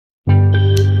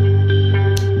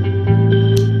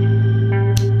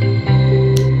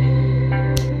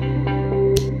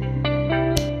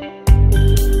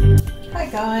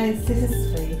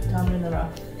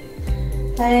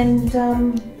And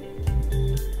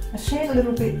I shared a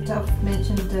little bit, I've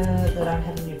mentioned that I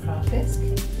have a new craft desk,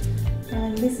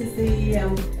 and this is the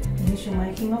initial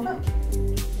making of it.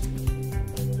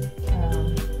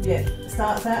 Yeah,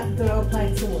 starts out good old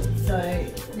plain sword. So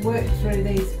worked through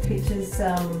these pictures,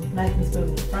 Nathan's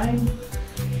building the frame.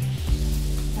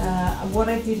 What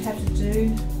I did have to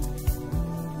do,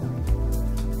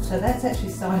 so that's actually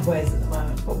sideways at the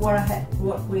moment, but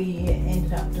what we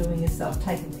ended up doing is I've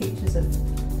taken pictures of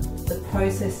the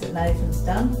process that Nathan's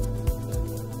done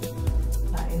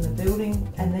in the building,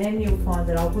 and then you'll find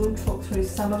that I will talk through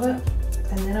some of it,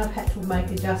 and then I've had to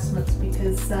make adjustments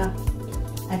because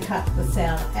and cut the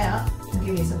sound out and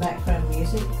give you some background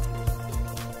music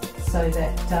so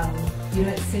that you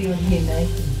don't see or hear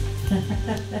Nathan.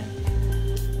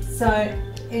 So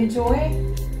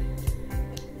enjoy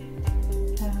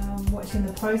watching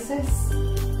the process.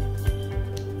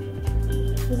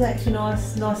 It was actually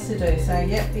nice to do. So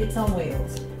yep, it's on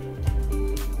wheels.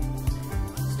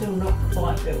 Still not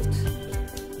quite built.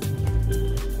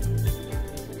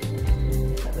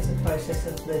 That was the process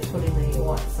of putting the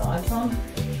white sides on.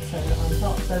 So that on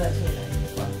top, so that's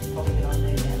what it's probably on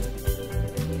there now.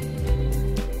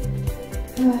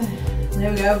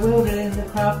 There we go, wheeled it into the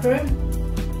craft room.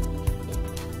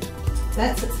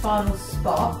 That's its final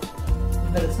spot,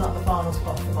 but it's not the final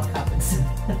spot for my cupboards.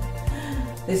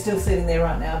 They're still sitting there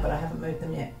right now, but I haven't moved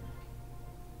them yet.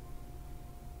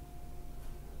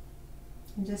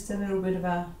 And just a little bit of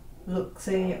a look,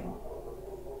 see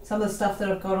some of the stuff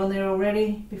that I've got on there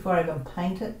already before I even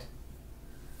paint it.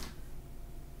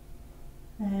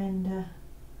 And I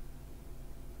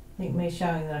think me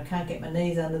showing that I can't get my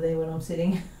knees under there when I'm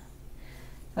sitting.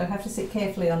 So I have to sit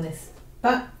carefully on this,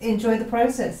 but enjoy the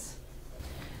process.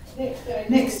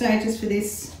 Next stages for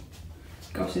this,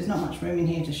 gosh, there's not much room in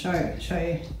here to show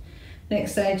you.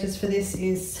 Next stages for this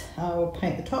is I'll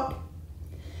paint the top,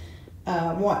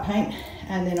 white paint,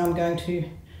 and then I'm going to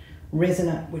resin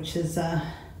it, which is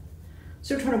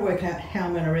still trying to work out how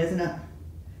I'm going to resin it.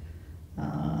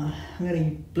 I'm going to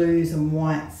use blues and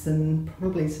whites and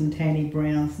probably some tanny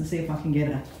browns and see if I can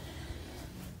get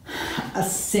a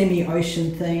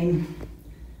semi-ocean theme.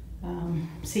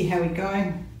 See how we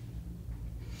go.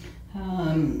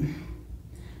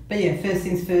 But yeah, first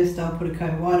things first, I'll put a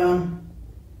coat of white on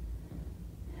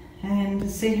and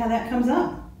see how that comes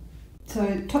up.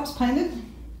 So top's painted.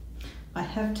 I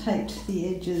have taped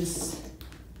the edges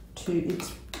to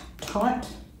its tight.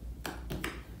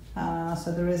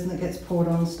 So the resin that gets poured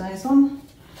on stays on.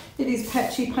 It is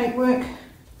patchy paintwork,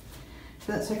 but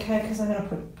that's okay because I'm going to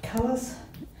put colours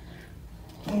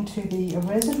into the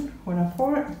resin when I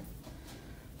pour it.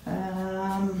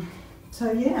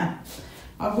 So yeah,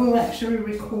 I will actually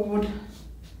record,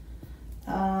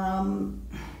 I don't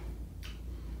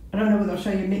know whether I'll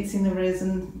show you mixing the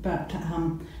resin, but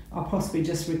I'll possibly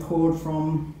just record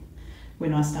from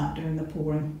when I start doing the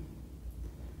pouring.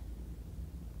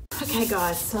 Okay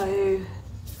guys, so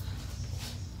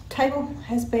table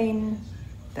has been,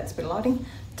 that's a bit of lighting,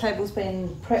 the table's been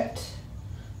prepped,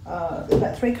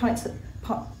 about three coats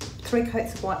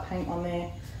of white paint on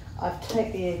there. I've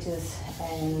taped the edges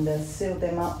and sealed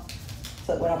them up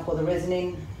so that when I pour the resin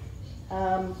in,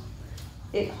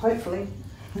 it hopefully,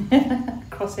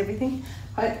 across everything,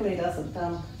 hopefully doesn't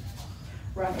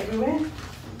run everywhere.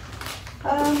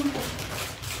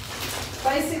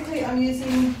 Basically I'm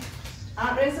using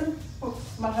Art Resin.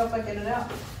 Oops, might help if I get it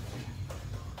out.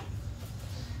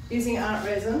 Using Art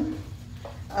Resin.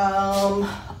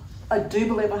 I do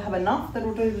believe I have enough that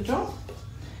will do the job.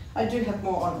 I do have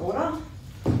more on order.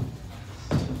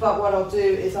 But what I'll do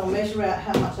is I'll measure out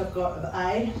how much I've got of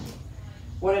A.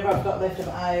 Whatever I've got left of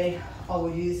A, I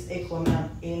will use equal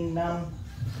amount in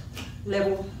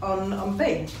level on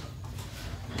B.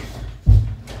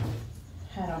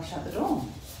 And I'll shut the door.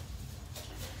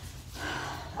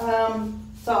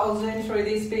 So I'll zoom through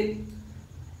this bit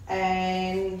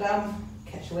and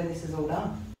catch you when this is all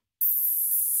done.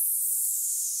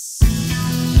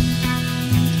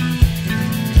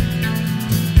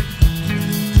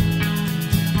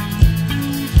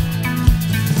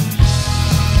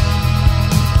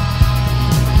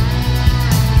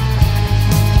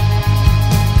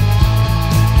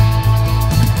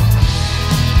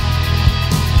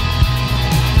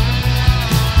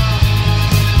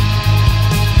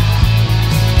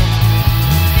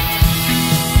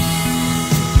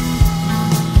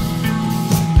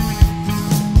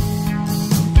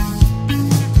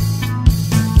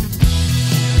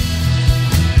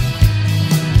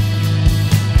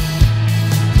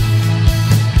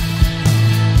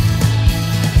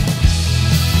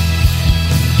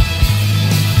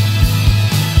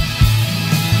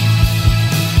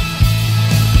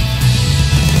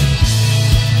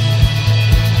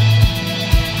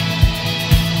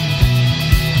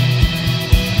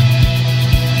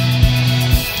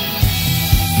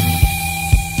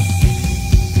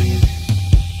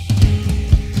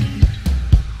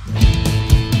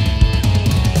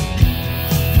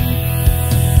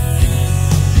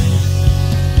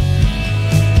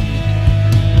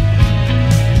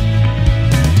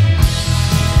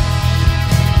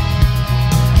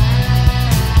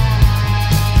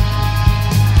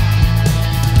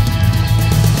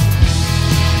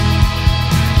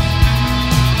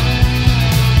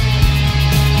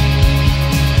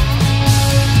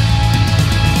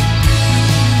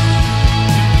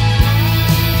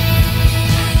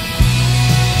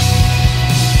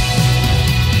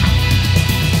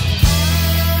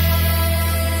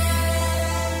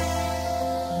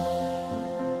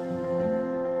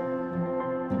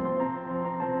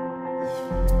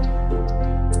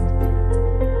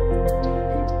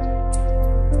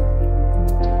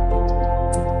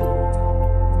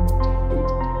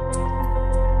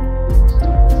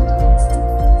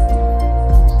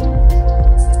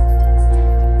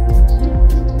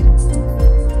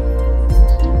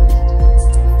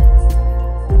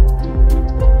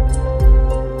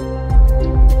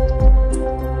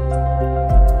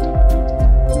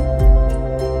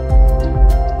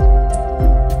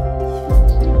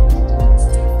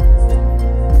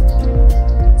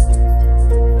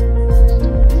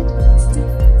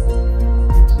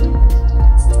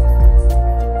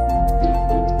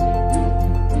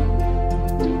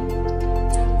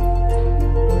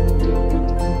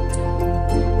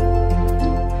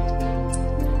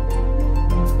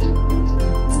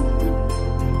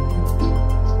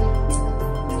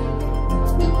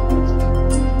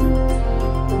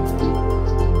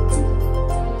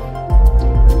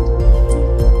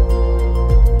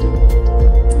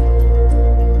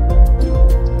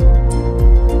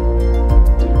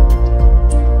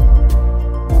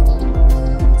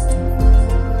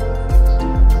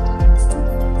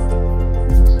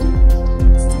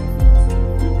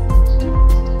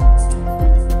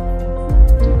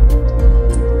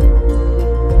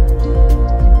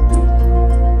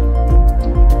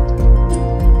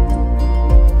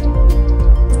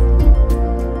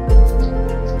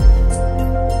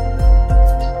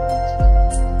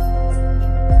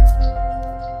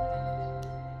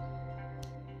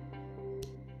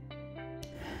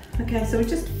 Okay, so we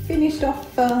just finished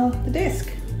off the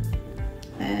disc,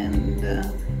 and